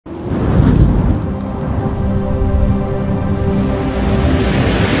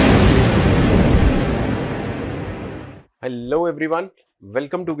Hello everyone,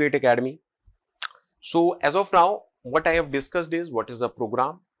 welcome to Gate Academy. So as of now, what I have discussed is what is a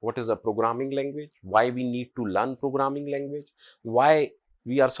program, what is a programming language, why we need to learn programming language, why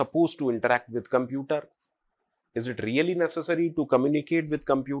we are supposed to interact with computer. Is it really necessary to communicate with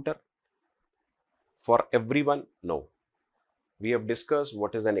computer? For everyone, no. We have discussed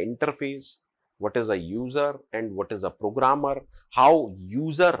what is an interface, what is a user and what is a programmer, how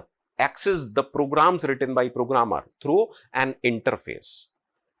user access the programs written by programmer through an interface.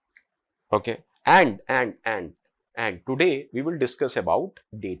 Okay, and today we will discuss about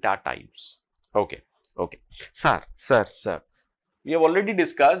data types. Okay, sir, we have already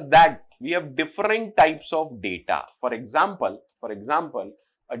discussed that we have different types of data. For example,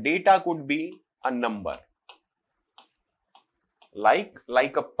 a data could be a number, like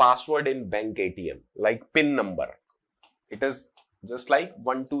a password in bank ATM, like PIN number. It is just like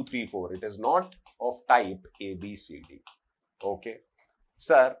 1, 2, 3, 4. It is not of type A, B, C, D. Okay.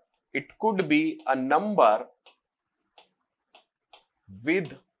 Sir, it could be a number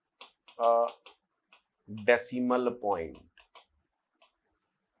with a decimal point,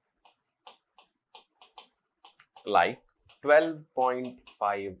 like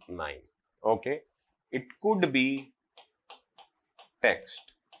 12.59. Okay. It could be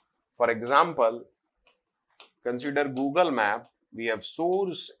text. For example, consider Google Map. We have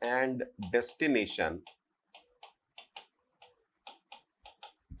source and destination,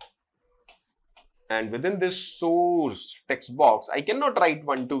 and within this source text box I cannot write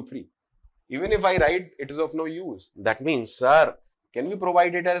 1, 2, 3. Even if I write, it is of no use. That means, sir, can we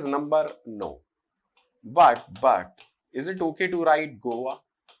provide it as number? No. But is it okay to write Goa?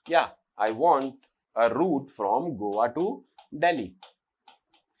 Yeah, I want a route from Goa to Delhi.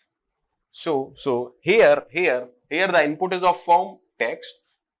 So here the input is of form text,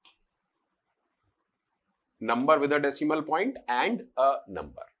 number with a decimal point and a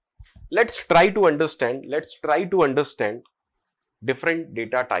number. Let's try to understand different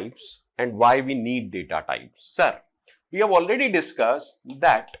data types and why we need data types. Sir, we have already discussed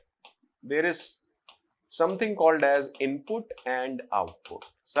that there is something called as input and output.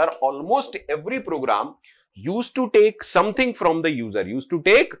 Sir, almost every program used to take something from the user, used to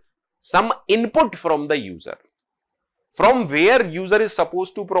take some input from the user. From where user is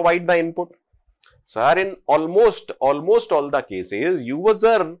supposed to provide the input? Sir, in almost all the cases,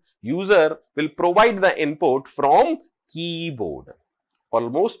 user will provide the input from keyboard.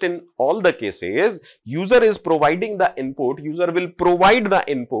 Almost in all the cases, user is providing the input, user will provide the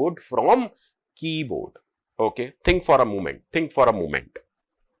input from keyboard. Okay, think for a moment.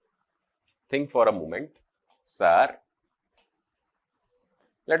 Sir,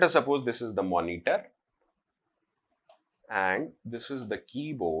 let us suppose this is the monitor and this is the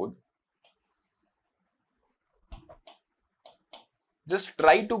keyboard. Just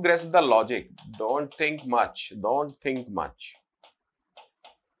try to grasp the logic. Don't think much.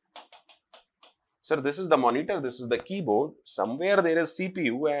 Sir, this is the monitor, this is the keyboard. Somewhere there is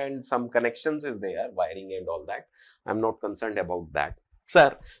CPU and some connections is there, wiring and all that. I'm not concerned about that.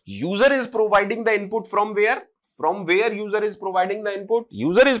 Sir, user is providing the input from where? From where user is providing the input?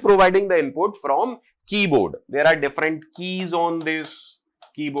 User is providing the input from keyboard. There are different keys on this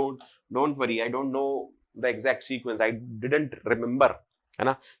keyboard. Don't worry, I don't know the exact sequence. I didn't remember.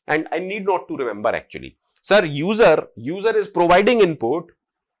 And I need not to remember actually. Sir, user is providing input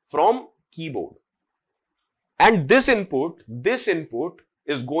from keyboard. And this input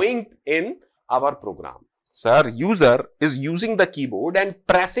is going in our program. Sir, user is using the keyboard and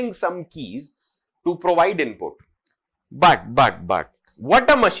pressing some keys to provide input. But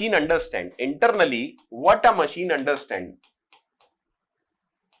what a machine understand internally, what a machine understand?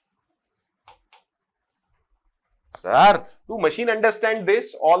 Sir, do machine understand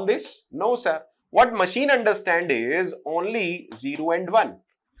this, all this? No, sir. What machine understand is only 0 and 1.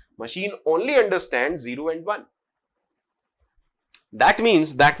 Machine only understands 0 and 1. That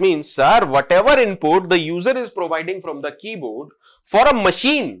means, sir, whatever input the user is providing from the keyboard, for a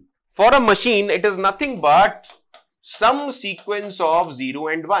machine, it is nothing but some sequence of 0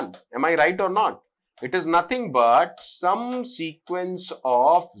 and 1. Am I right or not? It is nothing but some sequence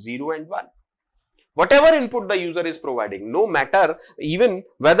of 0 and 1. Whatever input the user is providing, no matter even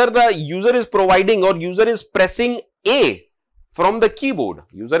whether the user is providing or user is pressing A from the keyboard.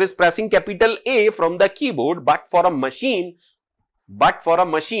 User is pressing capital A from the keyboard, but for a machine,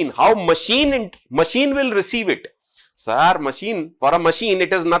 how machine will receive it? Sir, for a machine,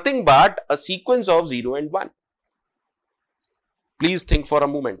 it is nothing but a sequence of 0 and 1. Please think for a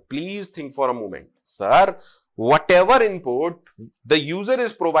moment. Sir, whatever input the user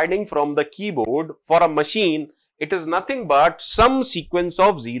is providing from the keyboard, for a machine, It is nothing but some sequence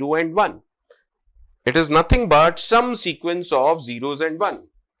of 0 and 1. It is nothing but some sequence of zeros and 1.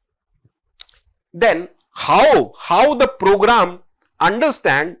 Then how the program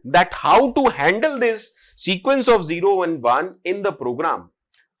understand that how to handle this sequence of 0 and 1 in the program?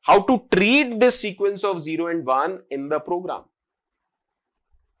 How to treat this sequence of 0 and 1 in the program?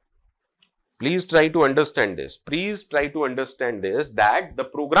 Please try to understand this. Please try to understand this, that the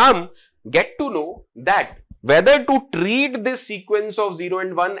program get to know that whether to treat this sequence of 0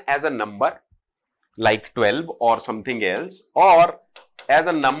 and 1 as a number like 12 or something else, or as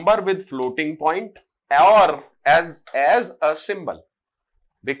a number with floating point, or as a symbol.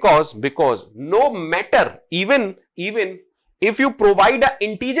 Because no matter, even if you provide an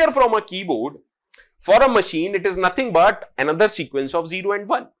integer from a keyboard, for a machine it is nothing but another sequence of 0 and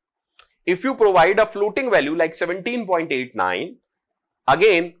 1. If you provide a floating value like 17.89,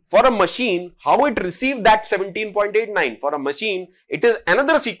 again for a machine, how it receives that 17.89? For a machine, it is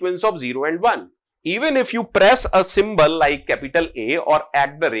another sequence of 0 and 1. Even if you press a symbol like capital A or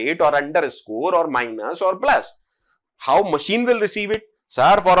 @ or underscore or minus or plus, how machine will receive it?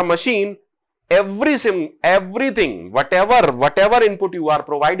 Sir, for a machine, everything, whatever input you are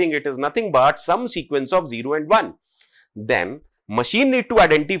providing, it is nothing but some sequence of 0 and 1. Then machine need to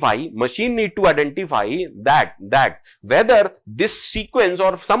identify that whether this sequence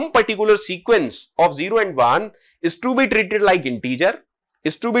or some particular sequence of 0 and 1 is to be treated like integer,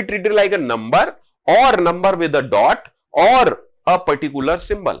 is to be treated like a number, or number with a dot, or a particular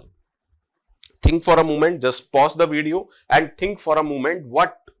symbol. Think for a moment, just pause the video and think for a moment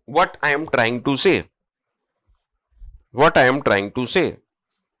what I am trying to say. What I am trying to say.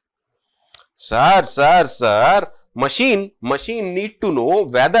 Sir, machine need to know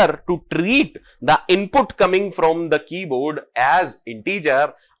whether to treat the input coming from the keyboard as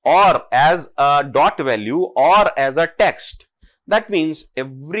integer, or as a dot value, or as a text. That means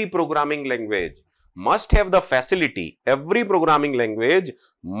every programming language must have the facility,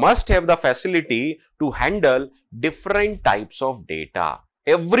 to handle different types of data.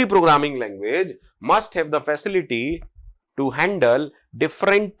 Every programming language must have the facility to handle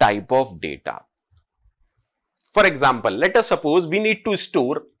different type of data. For example, let us suppose we need to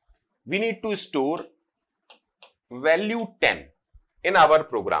store value 10 in our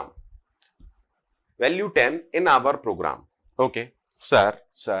program. Value 10 in our program. Okay, sir.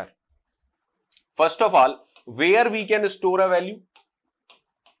 First of all, where we can store a value?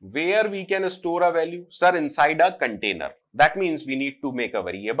 Where we can store a value? Sir, inside a container. That means we need to make a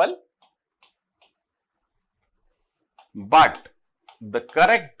variable. But the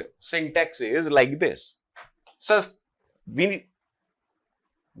correct syntax is like this. So, we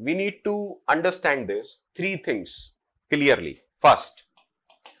need to understand this three things clearly. First,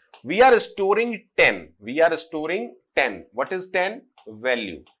 we are storing 10. What is 10?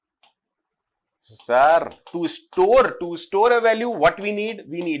 Value. Sir, to store a value, what we need?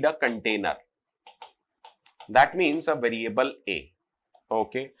 We need a container. That means a variable A.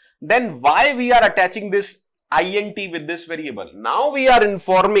 Okay. Then why we are attaching this int with this variable? Now we are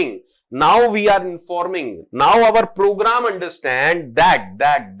informing. Now our program understand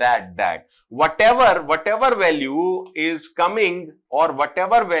that whatever value is coming, or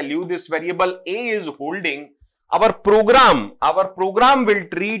whatever value this variable A is holding, our program will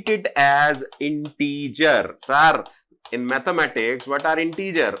treat it as integer. Sir, in mathematics, what are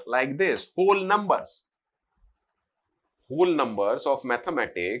integer? Like this, whole numbers. Whole numbers of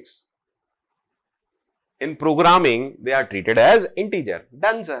mathematics, in programming, they are treated as integer.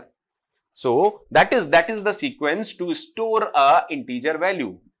 Done, sir. So that is the sequence to store a integer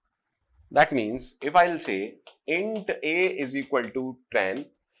value. That means if I will say int A is equal to 10,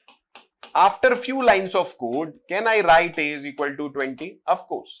 after few lines of code, can I write A is equal to 20? Of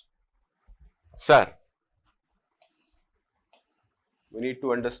course. Sir, we need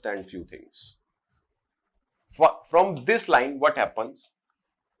to understand few things. From this line, what happens?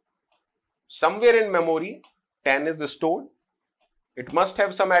 Somewhere in memory, 10 is stored. It must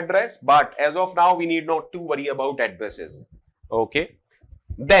have some address, but as of now, we need not to worry about addresses. Okay.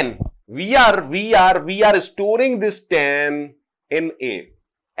 Then we are storing this 10 in A.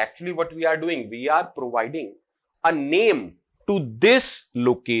 Actually, what we are doing, we are providing a name to this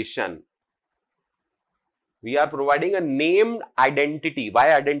location. We are providing a named identity.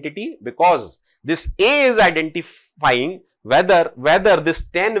 Why identity? Because this A is identifying whether this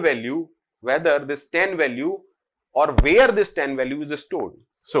 10 value, or where this 10 value is stored.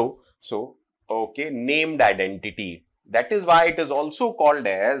 So okay, named identity. That is why it is also called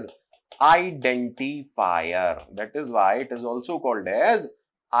as identifier. That is why it is also called as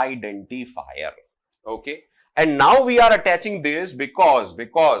identifier. Okay. And now we are attaching this because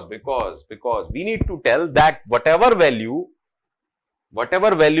we need to tell that whatever value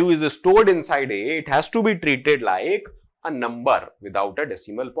is stored inside A, it has to be treated like a number without a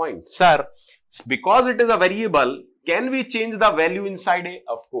decimal point. Sir, because it is a variable, can we change the value inside A?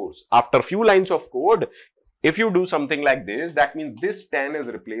 Of course. After few lines of code, if you do something like this, that means this 10 is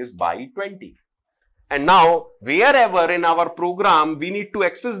replaced by 20. And now, wherever in our program we need to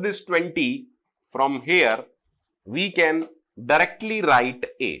access this 20 from here, we can directly write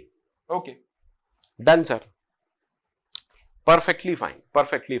A. Okay. Done, sir. Perfectly fine.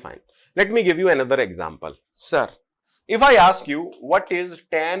 Perfectly fine. Let me give you another example. Sir, if I ask you what is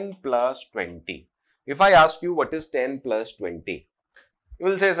 10 plus 20? If I ask you what is 10 plus 20, you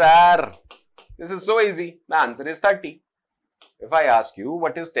will say, sir, this is so easy. The answer is 30. If I ask you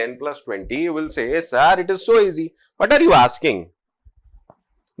what is 10 plus 20, you will say, sir, it is so easy. What are you asking?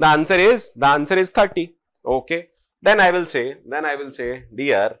 The answer is 30. Okay. Then I will say,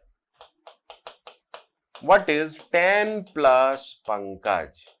 dear, what is 10 plus Pankaj?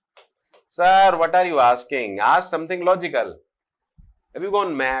 Sir, what are you asking? Ask something logical. Have you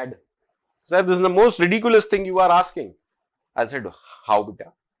gone mad? Sir, this is the most ridiculous thing you are asking. I said, how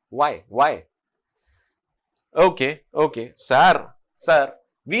beta? Why? Okay. Sir,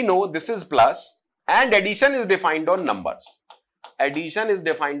 we know this is plus and addition is defined on numbers. Addition is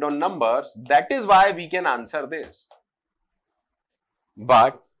defined on numbers. That is why we can answer this.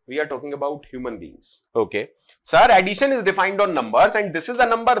 But we are talking about human beings. Okay. Sir, addition is defined on numbers and this is a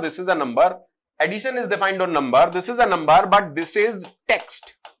number, this is a number. Addition is defined on number, this is a number, but this is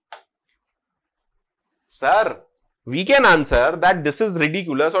text. Sir, we can answer that this is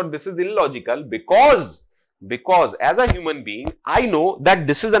ridiculous or this is illogical because as a human being, I know that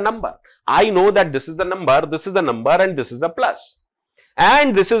this is a number. I know that this is a number, this is a number and this is a plus.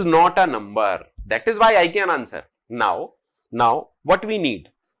 And this is not a number. That is why I can answer. Now, what we need?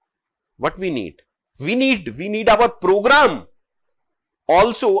 We need our program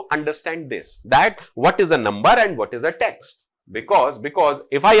also understand this, that what is a number and what is a text. Because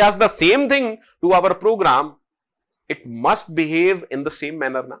if I ask the same thing to our program, it must behave in the same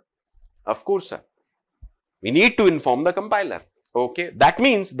manner. Na? Of course, sir. We need to inform the compiler. Okay. That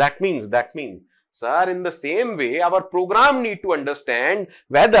means, sir, in the same way, our program need to understand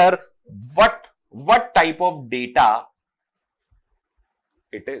whether what type of data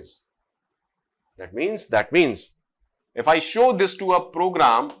it is. That means, if I show this to a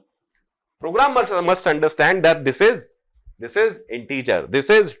program must understand that this is integer, this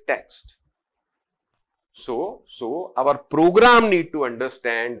is text. So our program need to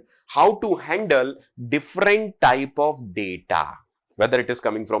understand how to handle different type of data, whether it is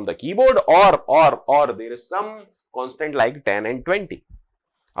coming from the keyboard or there is some constant like 10 and 20.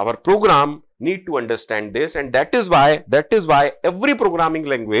 Our program need to understand this, and that is why every programming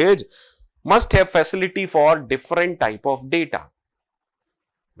language must have facility for different type of data,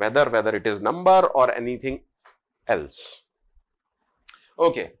 whether it is number or anything else.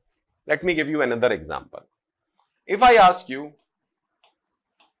 Okay, let me give you another example. If I ask you,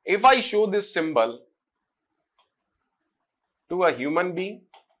 if I show this symbol to a human being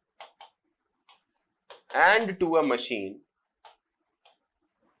and to a machine,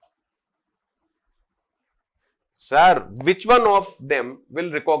 sir, which one of them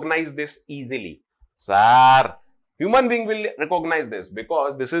will recognize this easily? Sir, human being will recognize this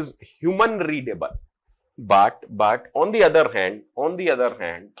because this is human readable. But on the other hand,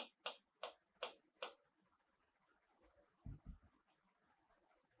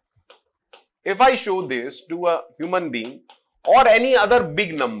 if I show this to a human being or any other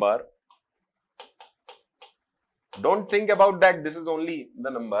big number, don't think about that this is only the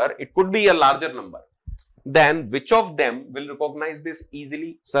number, it could be a larger number. Then which of them will recognize this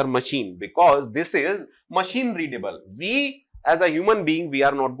easily? Sir, machine, because this is machine readable. We as a human being, we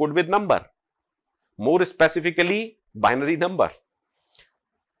are not good with number. More specifically, binary number.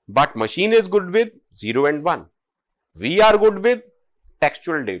 But machine is good with 0 and 1. We are good with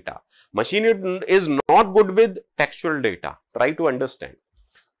textual data. Machine is not good with textual data. Try to understand.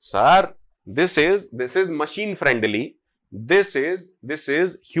 Sir, this is machine friendly. This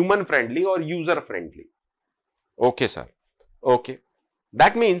is human friendly or user friendly. Okay, sir. Okay.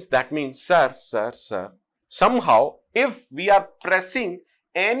 That means, sir, somehow, if we are pressing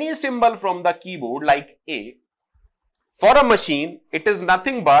any symbol from the keyboard like A, for a machine, it is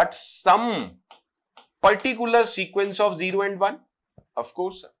nothing but some particular sequence of 0 and 1. Of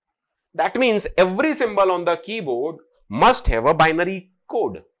course, sir. That means every symbol on the keyboard must have a binary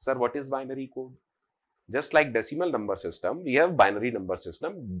code. Sir, what is binary code? Just like decimal number system, we have binary number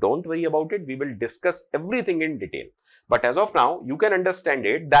system. Don't worry about it. We will discuss everything in detail. But as of now, you can understand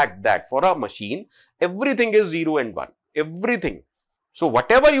it that for a machine, everything is 0 and 1. Everything. So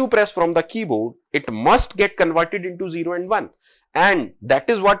whatever you press from the keyboard, it must get converted into 0 and 1. And that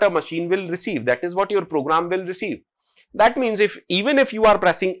is what a machine will receive. That is what your program will receive. That means even if you are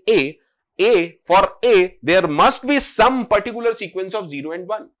pressing for A, there must be some particular sequence of 0 and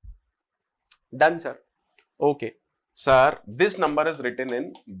 1. Done, sir. Okay. Sir, this number is written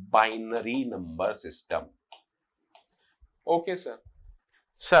in binary number system. Okay, sir.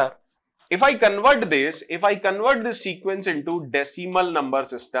 Sir, if I convert this sequence into decimal number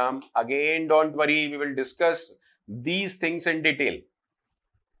system, again, don't worry, we will discuss these things in detail.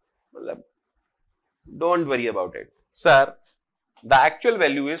 Don't worry about it. Sir, the actual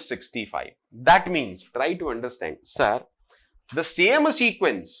value is 65. That means, try to understand, sir, the same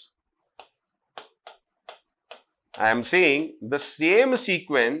sequence, I am saying the same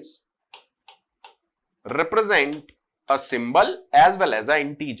sequence represent a symbol as well as an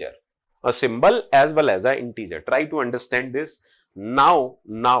integer. A symbol as well as an integer. Try to understand this now.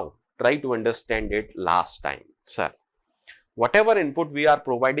 Try to understand it last time. Sir, whatever input we are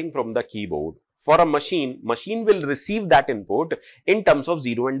providing from the keyboard, for a machine will receive that input in terms of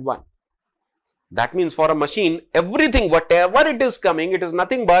 0 and 1. That means for a machine, everything, whatever it is coming, it is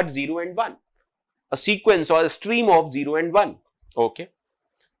nothing but 0 and 1. A sequence or a stream of 0 and 1. Okay.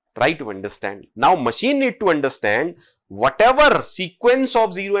 Try to understand. Now, machine need to understand whatever sequence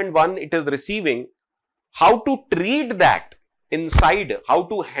of 0 and 1 it is receiving, how to treat that inside, how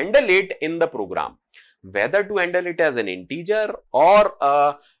to handle it in the program. Whether to handle it as an integer or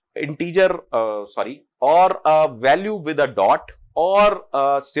a value with a dot or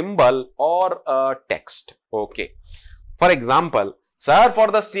a symbol or a text. Okay. For example, sir, for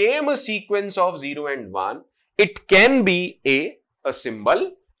the same sequence of 0 and 1, it can be a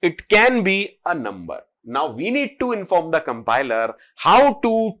symbol, it can be a number. Now, we need to inform the compiler how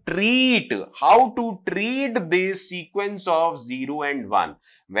to treat this sequence of 0 and 1,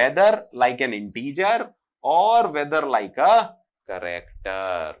 whether like an integer or whether like a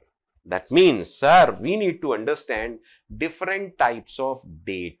character. That means, sir, we need to understand different types of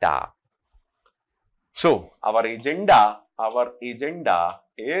data. So, our agenda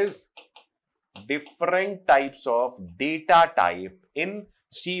is different types of data type in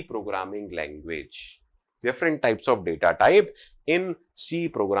C programming language. Different types of data type in C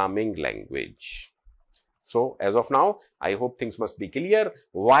programming language. So, as of now, I hope things must be clear.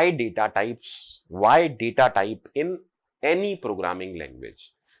 Why data type in any programming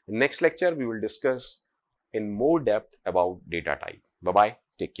language. In next lecture, we will discuss in more depth about data type. Bye-bye.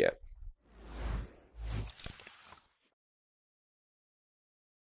 Take care.